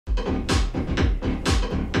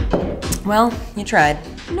Well, you tried.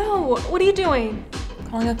 No, what are you doing?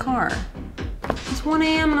 Calling a car. It's 1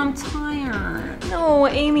 a.m. and I'm tired. No,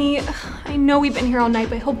 Amy, I know we've been here all night,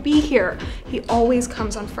 but he'll be here. He always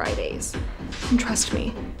comes on Fridays. And trust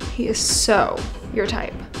me, he is so your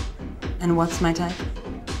type. And what's my type?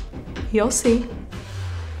 You'll see.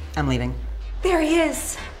 I'm leaving. There he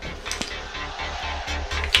is.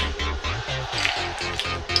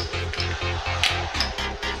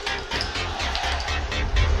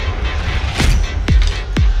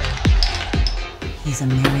 He's a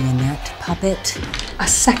marionette puppet. A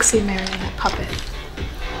sexy marionette puppet.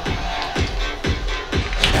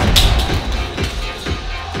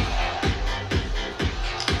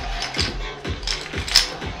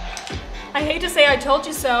 I hate to say I told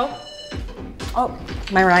you so. Oh,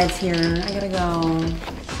 my ride's here. I gotta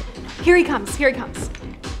go. Here he comes, here he comes.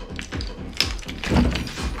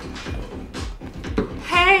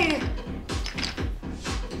 Hey!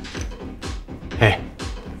 Hey.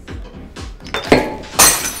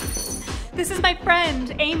 This is my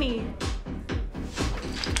friend, Amy.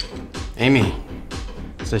 Amy,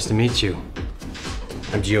 it's nice to meet you.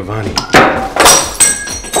 I'm Giovanni.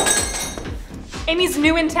 Amy's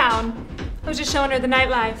new in town. I was just showing her the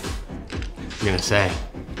nightlife. I'm gonna say,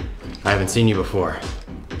 I haven't seen you before.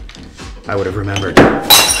 I would have remembered.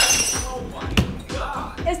 Oh my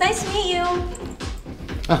God. It was nice to meet you.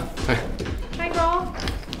 Oh, hi. Hi, girl.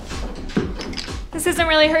 This isn't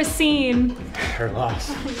really her scene. Her loss.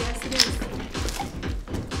 Yes, it is.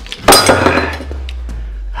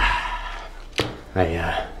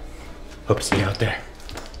 I hope to see you out there.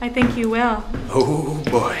 I think you will. Oh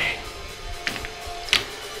boy.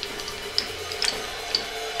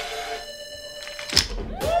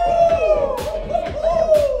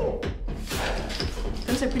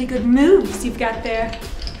 Those are pretty good moves you've got there.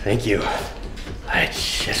 Thank you. I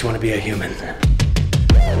just want to be a human.